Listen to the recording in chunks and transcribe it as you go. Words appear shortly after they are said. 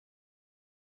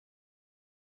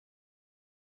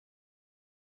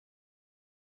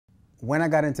when I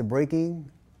got into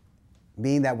breaking,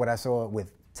 being that what I saw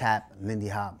with tap, Lindy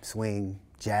hop, swing,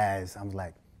 jazz, I was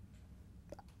like,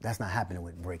 that's not happening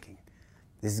with breaking.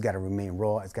 This has got to remain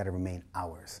raw. It's got to remain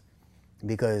ours.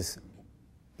 Because,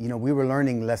 you know, we were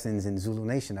learning lessons in Zulu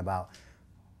Nation about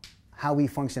how we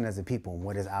function as a people and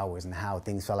what is ours and how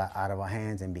things fell out of our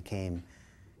hands and became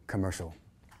commercial,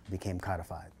 became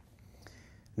codified.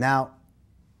 Now,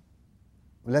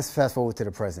 let's fast forward to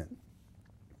the present.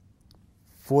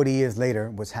 40 years later,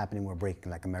 what's happening with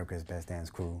breaking, like America's Best Dance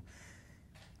Crew.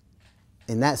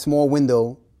 In that small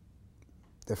window,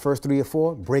 the first 3 or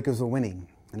 4, breakers were winning.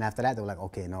 And after that, they were like,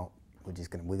 okay, no, we're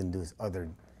gonna do this other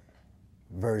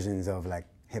versions of like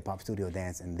hip hop studio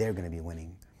dance, and they're gonna be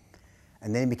winning.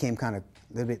 And then it became kind of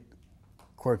a little bit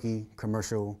quirky,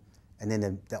 commercial, and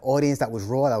then the audience that was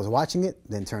raw, that was watching it,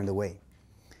 then turned away.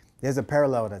 There's a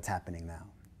parallel that's happening now.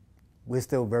 We're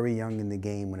still very young in the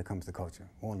game when it comes to culture.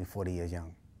 We're only 40 years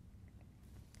young.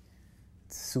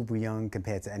 It's super young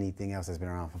compared to anything else that's been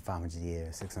around for 500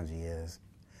 years, 600 years.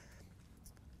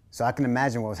 So I can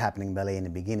imagine what was happening in ballet in the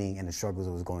beginning and the struggles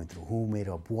it was going through. Who made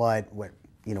up what,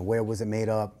 you know, where was it made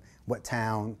up, what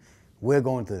town. We're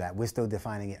going through that. We're still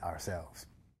defining it ourselves.